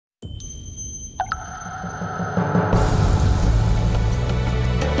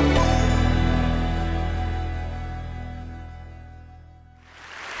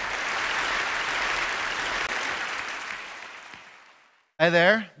Hi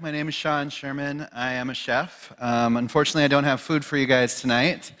there, my name is Sean Sherman. I am a chef. Unfortunately, I don't have food for you guys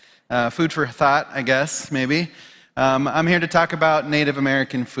tonight. Food for thought, I guess, maybe. I'm here to talk about Native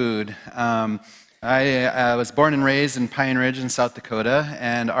American food. I was born and raised in Pine Ridge in South Dakota,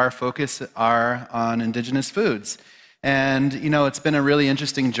 and our focus are on indigenous foods. And, you know, it's been a really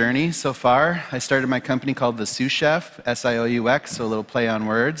interesting journey so far. I started my company called The Sous Chef, S-I-O-U-X, so a little play on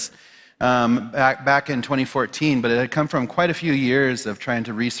words. Back in 2014, but it had come from quite a few years of trying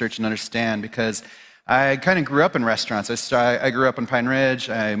to research and understand because I kind of grew up in restaurants. I grew up in Pine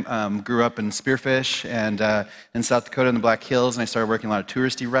Ridge, I grew up in Spearfish and in South Dakota in the Black Hills, and I started working in a lot of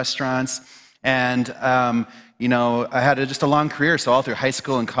touristy restaurants. And, you know, I had just a long career, so all through high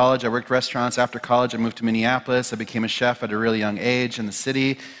school and college, I worked restaurants. After college, I moved to Minneapolis. I became a chef at a really young age in the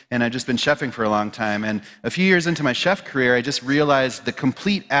city, and I've just been chefing for a long time. And a few years into my chef career, I just realized the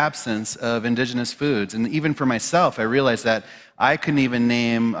complete absence of indigenous foods. And even for myself, I realized that I couldn't even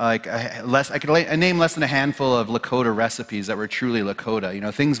name, I could name less than a handful of Lakota recipes that were truly Lakota, you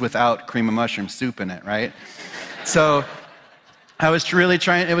know, things without cream of mushroom soup in it, right? So I was really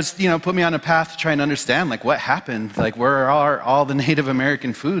trying, it was, you know, put me on a path to try and understand, like, what happened? Like, where are all the Native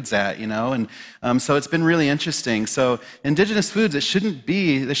American foods at, you know? And so it's been really interesting. So indigenous foods, there shouldn't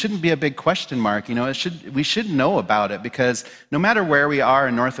be a big question mark, you know? We should know about it because no matter where we are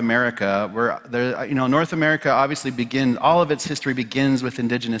in North America, North America obviously all of its history begins with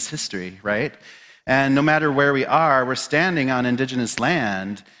indigenous history, right? And no matter where we are, we're standing on indigenous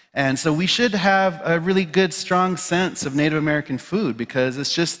land. And so we should have a really good, strong sense of Native American food because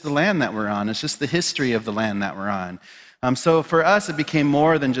it's just the land that we're on. It's just the history of the land that we're on. So for us, it became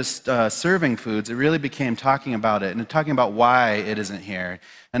more than just serving foods. It really became talking about it and talking about why it isn't here.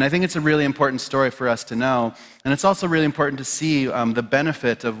 And I think it's a really important story for us to know. And it's also really important to see the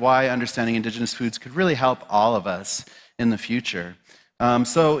benefit of why understanding indigenous foods could really help all of us in the future.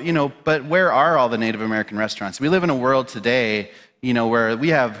 But where are all the Native American restaurants? We live in a world today, you know, where we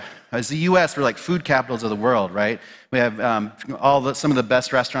have, as the U.S., we're like food capitals of the world, right? We have some of the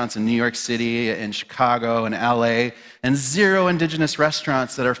best restaurants in New York City, in Chicago, and L.A., and 0 indigenous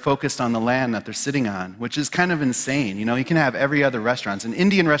restaurants that are focused on the land that they're sitting on, which is kind of insane. You know, you can have every other restaurant, and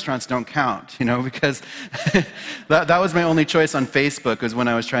Indian restaurants don't count, you know, because that was my only choice on Facebook, was when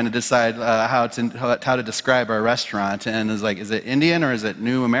I was trying to decide how to describe our restaurant, and it was like, is it Indian, or is it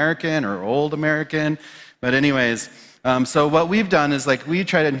New American, or Old American? But anyways, so what we've done is we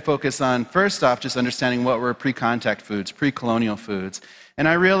try to focus on, first off, just understanding what were pre-contact foods, pre-colonial foods. And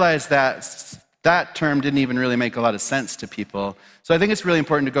I realized that term didn't even really make a lot of sense to people. So I think it's really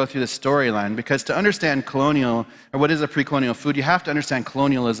important to go through the storyline, because to understand colonial, or what is a pre-colonial food, you have to understand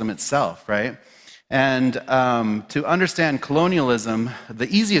colonialism itself, right? And to understand colonialism, the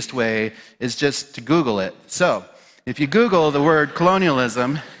easiest way is just to Google it. So if you Google the word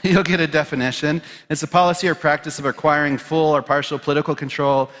colonialism, you'll get a definition. It's a policy or practice of acquiring full or partial political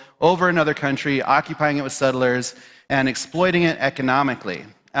control over another country, occupying it with settlers, and exploiting it economically.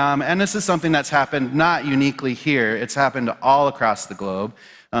 And this is something that's happened not uniquely here. It's happened all across the globe.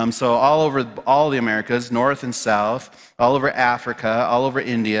 So all over all the Americas, North and South, all over Africa, all over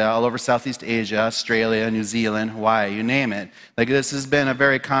India, all over Southeast Asia, Australia, New Zealand, Hawaii, you name it. Like, this has been a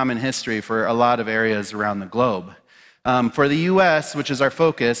very common history for a lot of areas around the globe. For the U.S., which is our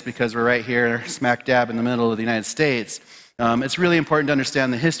focus, because we're right here smack dab in the middle of the United States, it's really important to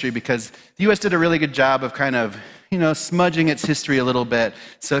understand the history, because the U.S. did a really good job of kind of, you know, smudging its history a little bit.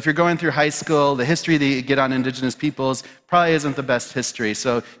 So if you're going through high school, the history that you get on indigenous peoples probably isn't the best history.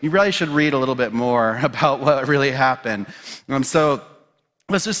 So you really should read a little bit more about what really happened. So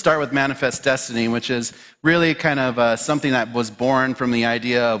let's just start with Manifest Destiny, which is really kind of something that was born from the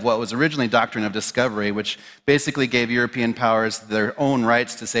idea of what was originally doctrine of discovery, which basically gave European powers their own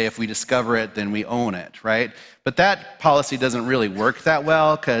rights to say, if we discover it, then we own it, right? But that policy doesn't really work that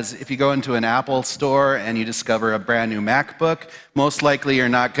well, because if you go into an Apple store and you discover a brand new MacBook, most likely you're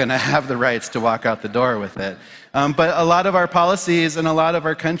not going to have the rights to walk out the door with it. But a lot of our policies and a lot of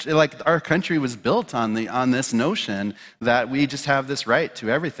our country, our country was built on this notion that we just have this right to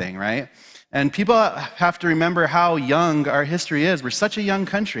everything, right? And people have to remember how young our history is. We're such a young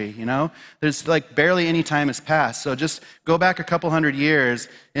country, you know? There's barely any time has passed. So just go back a couple hundred years,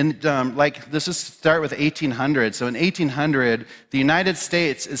 and let's just start with 1800. So in 1800, the United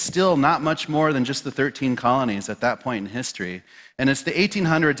States is still not much more than just the 13 colonies at that point in history. And it's the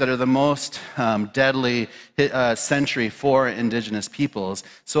 1800s that are the most deadly century for indigenous peoples.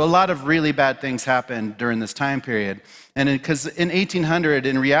 So a lot of really bad things happened during this time period. And because in 1800,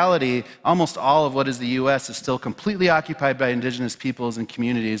 in reality, almost all of what is the U.S. is still completely occupied by indigenous peoples and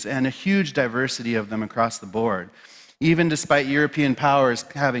communities, and a huge diversity of them across the board. even despite European powers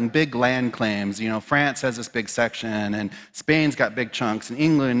having big land claims. You know, France has this big section, and Spain's got big chunks, and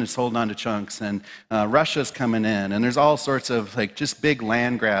England is holding on to chunks, and Russia's coming in, and there's all sorts of like just big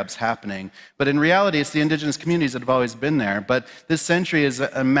land grabs happening. But in reality, it's the indigenous communities that have always been there. But this century is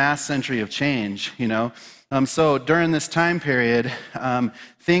a mass century of change, you know. So during this time period,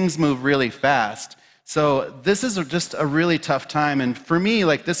 things move really fast. So this is just a really tough time, and for me,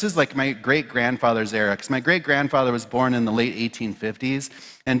 like this is like my great-grandfather's era, because my great-grandfather was born in the late 1850s,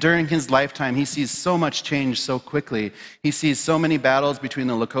 and during his lifetime, he sees so much change so quickly. He sees so many battles between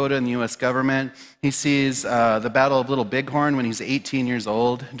the Lakota and the U.S. government. He sees the Battle of Little Bighorn when he's 18 years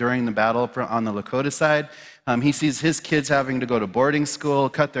old during the battle on the Lakota side. He sees his kids having to go to boarding school,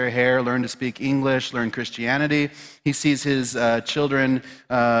 cut their hair, learn to speak English, learn Christianity. He sees his children,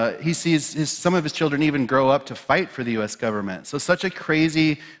 some of his children even grow up to fight for the U.S. government. So such a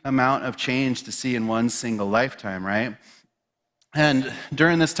crazy amount of change to see in one single lifetime, right? And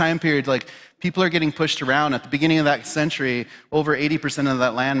during this time period, like, people are getting pushed around. At the beginning of that century, over 80% of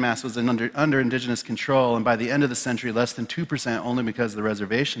that landmass was under indigenous control, and by the end of the century, less than 2% only because of the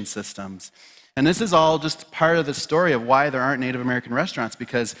reservation systems. And this is all just part of the story of why there aren't Native American restaurants,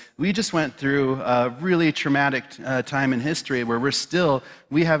 because we just went through a really traumatic time in history where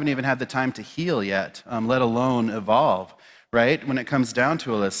we haven't even had the time to heal yet, let alone evolve, right, when it comes down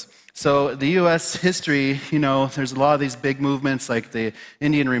to this. So the U.S. history, you know, there's a lot of these big movements like the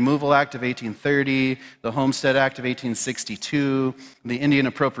Indian Removal Act of 1830, the Homestead Act of 1862, the Indian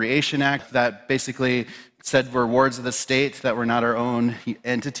Appropriation Act that basically said we're wards of the state, that we're not our own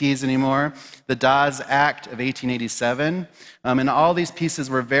entities anymore, the Dawes Act of 1887, and all these pieces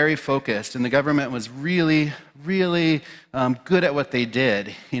were very focused, and the government was really, really good at what they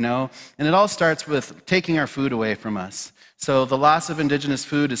did, you know, and it all starts with taking our food away from us. So the loss of indigenous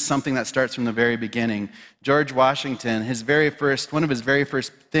food is something that starts from the very beginning. George Washington, one of his very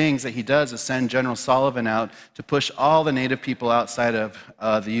first things that he does is send General Sullivan out to push all the Native people outside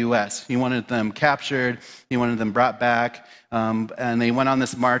of the U.S. He wanted them captured, he wanted them brought back, and they went on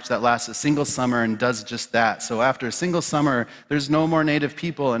this march that lasts a single summer and does just that. So after a single summer, there's no more Native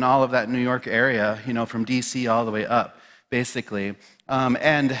people in all of that New York area, you know, from D.C. all the way up, basically.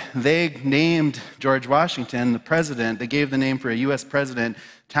 And they named George Washington the president. They gave the name for a U.S. president,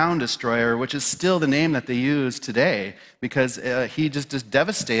 Town Destroyer, which is still the name that they use today, because he just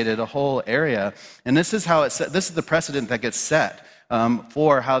devastated a whole area. And this is the precedent that gets set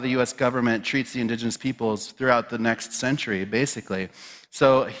for how the U.S. government treats the indigenous peoples throughout the next century, basically.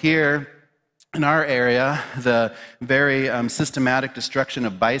 So here, in our area, the very systematic destruction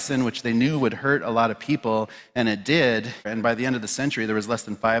of bison, which they knew would hurt a lot of people, and it did, and by the end of the century, there was less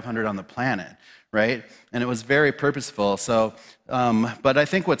than 500 on the planet, right? And it was very purposeful. So, but I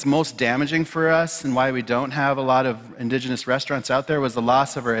think what's most damaging for us and why we don't have a lot of indigenous restaurants out there was the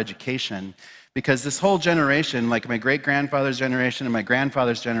loss of our education. Because this whole generation, like my great-grandfather's generation and my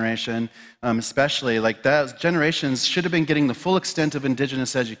grandfather's generation especially, like those generations should have been getting the full extent of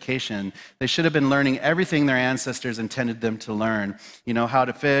indigenous education. They should have been learning everything their ancestors intended them to learn. You know, how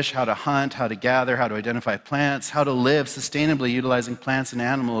to fish, how to hunt, how to gather, how to identify plants, how to live sustainably utilizing plants and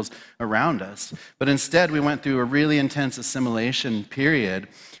animals around us. But instead, we went through a really intense assimilation period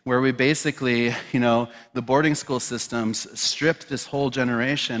where we basically, you know, the boarding school systems stripped this whole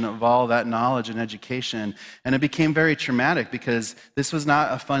generation of all that knowledge and education, and it became very traumatic because this was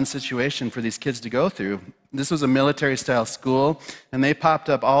not a fun situation for these kids to go through. This was a military-style school, and they popped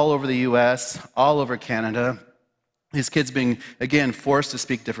up all over the U.S., all over Canada. These kids being, again, forced to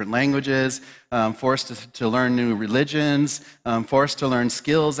speak different languages, forced to learn new religions, forced to learn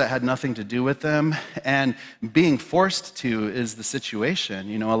skills that had nothing to do with them. And being forced to is the situation.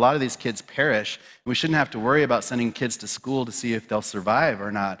 You know, a lot of these kids perish. We shouldn't have to worry about sending kids to school to see if they'll survive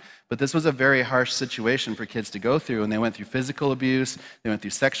or not. But this was a very harsh situation for kids to go through, and they went through physical abuse, they went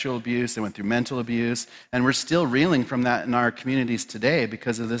through sexual abuse, they went through mental abuse, and we're still reeling from that in our communities today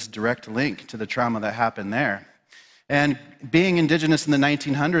because of this direct link to the trauma that happened there. And being indigenous in the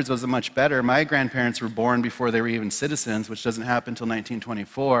 1900s was much better. My grandparents were born before they were even citizens, which doesn't happen until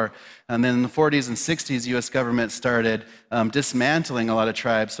 1924. And then in the 40s and 60s, U.S. government started dismantling a lot of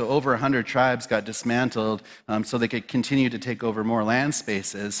tribes. So over 100 tribes got dismantled so they could continue to take over more land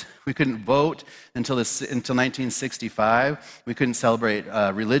spaces. We couldn't vote until 1965. We couldn't celebrate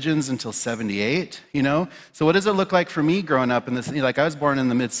religions until 78, you know? So what does it look like for me growing up in this? Like, I was born in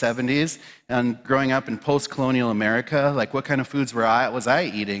the mid-70s, and growing up in post-colonial America, like what kind of foods was I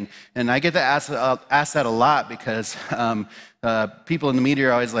eating? And I get asked that a lot because people in the media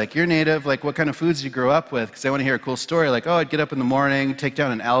are always like, you're native, like what kind of foods did you grow up with? Because they want to hear a cool story, like, oh, I'd get up in the morning, take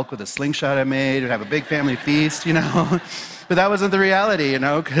down an elk with a slingshot I made, and have a big family feast, you know? But that wasn't the reality, you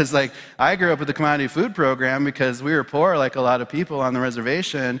know, because like I grew up with the commodity food program because we were poor like a lot of people on the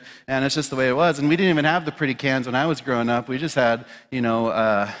reservation, and it's just the way it was. And we didn't even have the pretty cans when I was growing up. We just had, you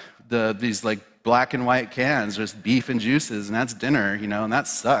know, these like black and white cans, just beef and juices, and that's dinner, you know, and that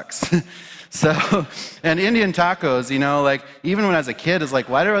sucks. So, and Indian tacos, you know, like even when I was a kid, it's like,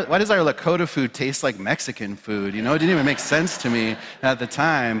 why does our Lakota food taste like Mexican food? You know, it didn't even make sense to me at the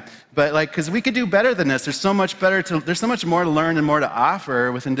time. But like, because we could do better than this. There's so much more to learn and more to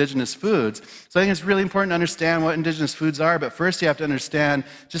offer with indigenous foods. So I think it's really important to understand what indigenous foods are. But first you have to understand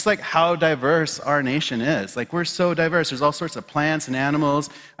just like how diverse our nation is. Like we're so diverse. There's all sorts of plants and animals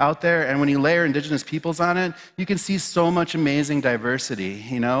out there. And when you layer indigenous peoples on it, you can see so much amazing diversity,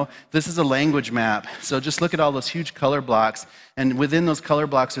 you know. This is a language map. So just look at all those huge color blocks. And within those color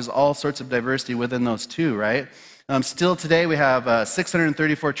blocks, there's all sorts of diversity within those too, right? Still today, we have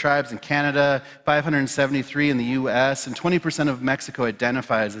 634 tribes in Canada, 573 in the US, and 20% of Mexico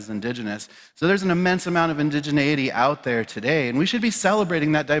identifies as indigenous. So there's an immense amount of indigeneity out there today, and we should be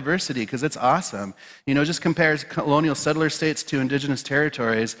celebrating that diversity because it's awesome. You know, just compares colonial settler states to indigenous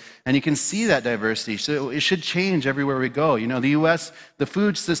territories, and you can see that diversity. So it should change everywhere we go. You know, the US, the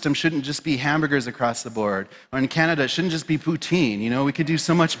food system shouldn't just be hamburgers across the board. Or in Canada, it shouldn't just be poutine. You know, we could do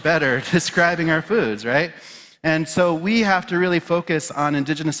so much better describing our foods, right? And so we have to really focus on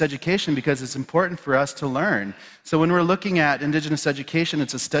indigenous education because it's important for us to learn. So when we're looking at indigenous education,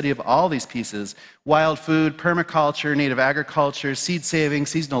 it's a study of all these pieces: wild food, permaculture, native agriculture, seed saving,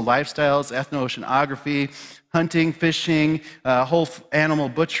 seasonal lifestyles, ethno-oceanography, hunting, fishing, whole animal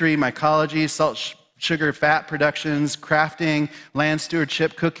butchery, mycology, salt, sugar, fat productions, crafting, land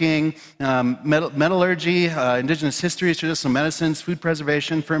stewardship, cooking, metallurgy, indigenous histories, traditional medicines, food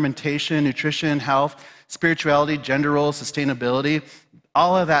preservation, fermentation, nutrition, health, spirituality, gender roles, sustainability.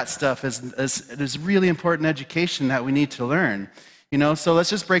 All of that stuff is really important education that we need to learn. You know, so let's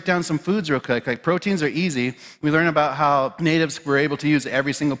just break down some foods real quick. Like proteins are easy. We learn about how natives were able to use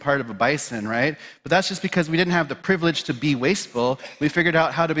every single part of a bison, right? But that's just because we didn't have the privilege to be wasteful. We figured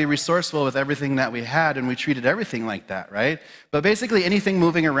out how to be resourceful with everything that we had, and we treated everything like that, right? But basically anything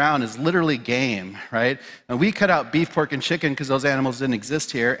moving around is literally game, right? And we cut out beef, pork, and chicken because those animals didn't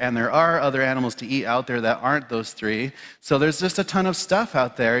exist here, and there are other animals to eat out there that aren't those three. So there's just a ton of stuff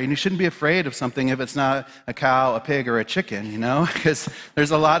out there, and you shouldn't be afraid of something if it's not a cow, a pig, or a chicken, you know? Because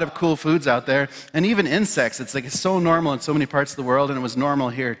there's a lot of cool foods out there. And even insects, it's so normal in so many parts of the world, and it was normal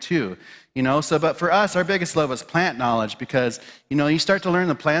here too. You know, so, but for us, our biggest love is plant knowledge because, you know, you start to learn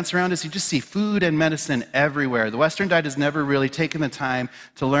the plants around us, you just see food and medicine everywhere. The Western diet has never really taken the time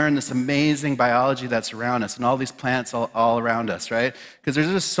to learn this amazing biology that's around us and all these plants all around us, right? Because there's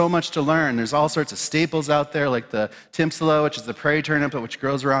just so much to learn. There's all sorts of staples out there, like the timsala, which is the prairie turnip, which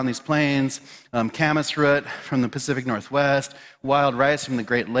grows around these plains, camas root from the Pacific Northwest, wild rice from the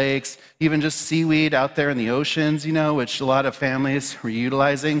Great Lakes, even just seaweed out there in the oceans, you know, which a lot of families were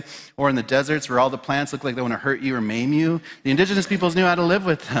utilizing, or in the deserts where all the plants look like they want to hurt you or maim you. The indigenous peoples knew how to live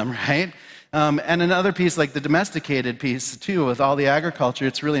with them, right? And another piece, like the domesticated piece too, with all the agriculture,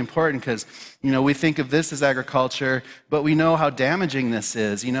 it's really important because, you know, we think of this as agriculture, but we know how damaging this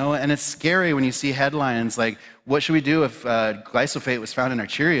is, you know, and it's scary when you see headlines like, what should we do if glyphosate was found in our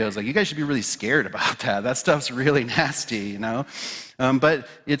Cheerios? Like, you guys should be really scared about that. That stuff's really nasty, you know? But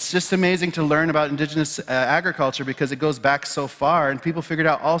it's just amazing to learn about indigenous agriculture because it goes back so far, and people figured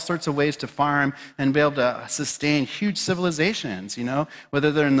out all sorts of ways to farm and be able to sustain huge civilizations, you know,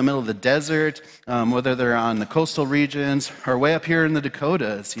 whether they're in the middle of the desert, whether they're on the coastal regions, or way up here in the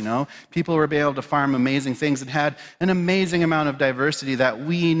Dakotas, you know. People were able to farm amazing things and had an amazing amount of diversity that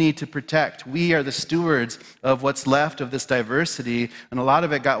we need to protect. We are the stewards of what's left of this diversity, and a lot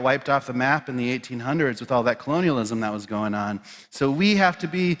of it got wiped off the map in the 1800s with all that colonialism that was going on. So we have to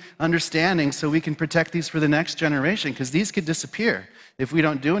be understanding so we can protect these for the next generation, because these could disappear if we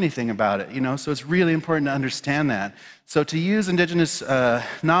don't do anything about it, you know? So it's really important to understand that. So to use indigenous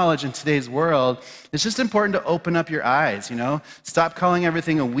knowledge in today's world, it's just important to open up your eyes, you know? Stop calling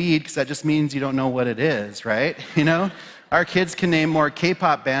everything a weed, because that just means you don't know what it is, right? You know? Our kids can name more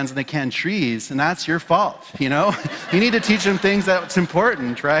K-pop bands than they can trees, and that's your fault, you know? You need to teach them things that's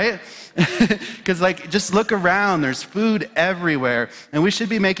important, right? Because like, just look around, there's food everywhere. And we should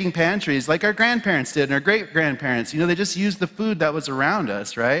be making pantries like our grandparents did and our great-grandparents. They just used the food that was around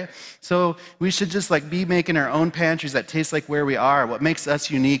us, right? So we should just like be making our own pantries that taste like where we are, what makes us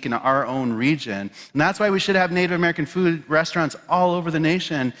unique in our own region. And that's why we should have Native American food restaurants all over the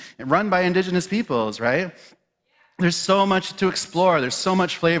nation run by Indigenous peoples, right? There's so much to explore, there's so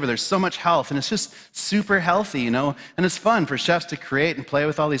much flavor, there's so much health, and it's just super healthy, and it's fun for chefs to create and play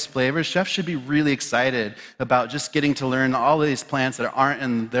with all these flavors. Chefs should be really excited about just getting to learn all of these plants that aren't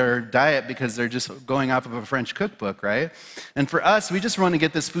in their diet because they're just going off of a French cookbook, right? And for us, we just want to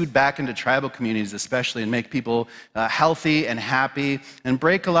get this food back into tribal communities especially and make people healthy and happy and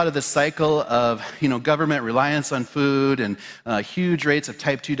break a lot of the cycle of, government reliance on food and huge rates of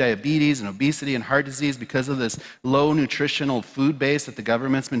type 2 diabetes and obesity and heart disease because of this low nutritional food base that the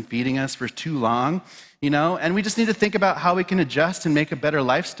government's been feeding us for too long, and we just need to think about how we can adjust and make a better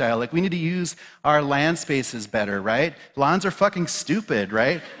lifestyle. Like, we need to use our land spaces better, right? Lawns are fucking stupid,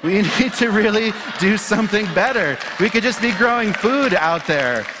 right? We need to really do something better. We could just be growing food out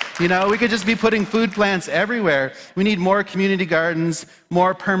there. We could just be putting food plants everywhere. We need more community gardens,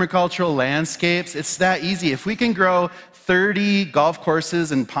 more permacultural landscapes. It's that easy. If we can grow 30 golf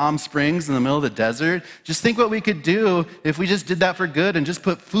courses in Palm Springs in the middle of the desert, just think what we could do if we just did that for good and just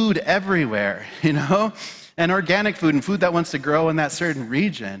put food everywhere, and organic food and food that wants to grow in that certain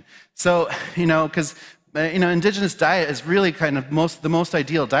region. So, because Indigenous diet is really kind of the most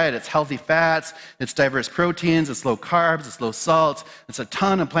ideal diet. It's healthy fats, it's diverse proteins, it's low carbs, it's low salt, it's a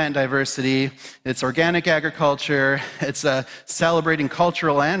ton of plant diversity, it's organic agriculture, it's celebrating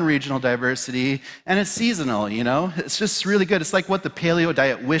cultural and regional diversity, and it's seasonal, It's just really good. It's like what the paleo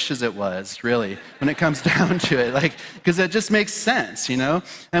diet wishes it was, really, when it comes down to it, because it just makes sense,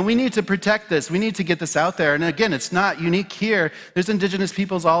 And we need to protect this. We need to get this out there. And again, it's not unique here. There's Indigenous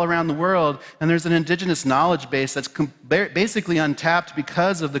peoples all around the world, and there's an Indigenous knowledge base that's basically untapped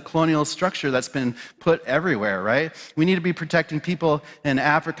because of the colonial structure that's been put everywhere, right? We need to be protecting people in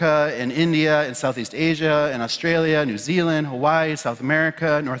Africa, in India, in Southeast Asia, in Australia, New Zealand, Hawaii, South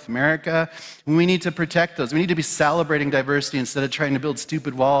America, North America. We need to protect those. We need to be celebrating diversity instead of trying to build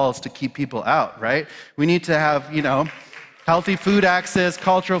stupid walls to keep people out, right? We need to have, healthy food access,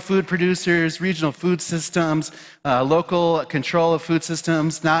 cultural food producers, regional food systems, local control of food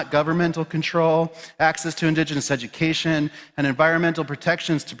systems, not governmental control, access to Indigenous education, and environmental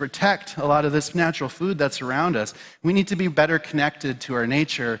protections to protect a lot of this natural food that's around us. We need to be better connected to our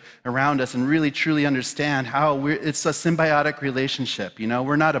nature around us and really truly understand how it's a symbiotic relationship.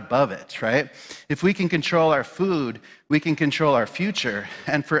 We're not above it, right? If we can control our food, we can control our future.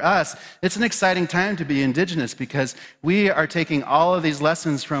 And for us, it's an exciting time to be Indigenous because we are taking all of these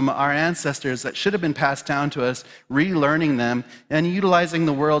lessons from our ancestors that should have been passed down to us, relearning them, and utilizing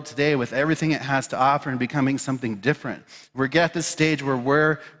the world today with everything it has to offer and becoming something different. We're at this stage where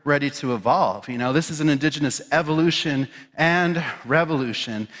we're ready to evolve. This is an Indigenous evolution and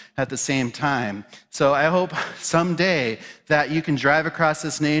revolution at the same time. So I hope someday that you can drive across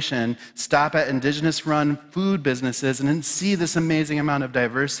this nation, stop at Indigenous-run food businesses, and then see this amazing amount of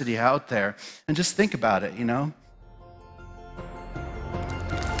diversity out there. And just think about it,